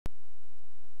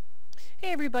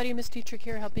Hey everybody, Miss Dietrich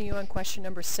here helping you on question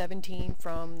number 17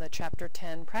 from the Chapter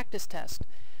 10 practice test.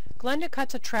 Glenda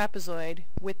cuts a trapezoid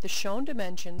with the shown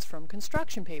dimensions from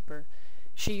construction paper.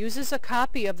 She uses a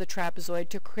copy of the trapezoid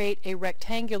to create a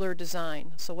rectangular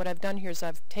design. So what I've done here is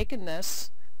I've taken this,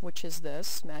 which is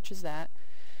this, matches that,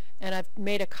 and I've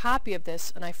made a copy of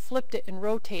this and I flipped it and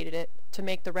rotated it to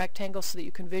make the rectangle so that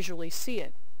you can visually see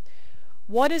it.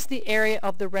 What is the area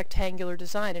of the rectangular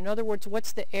design? In other words,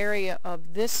 what's the area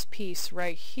of this piece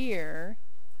right here?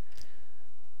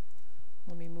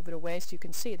 Let me move it away so you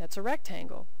can see. That's a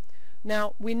rectangle.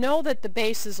 Now, we know that the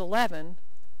base is 11,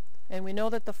 and we know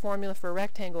that the formula for a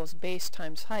rectangle is base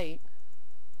times height.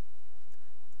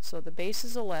 So the base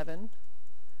is 11,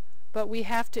 but we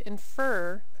have to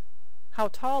infer how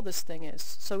tall this thing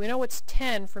is. So we know it's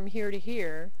 10 from here to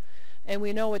here, and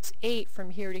we know it's 8 from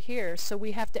here to here, so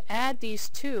we have to add these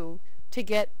two to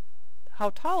get how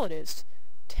tall it is.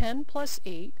 10 plus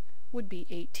 8 would be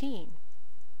 18.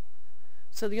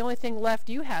 So the only thing left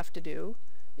you have to do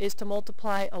is to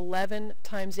multiply 11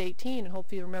 times 18, and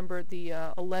hopefully you remember the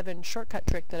 11 shortcut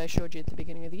trick that I showed you at the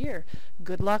beginning of the year.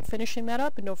 Good luck finishing that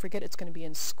up, and don't forget it's going to be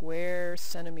in square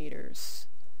centimeters.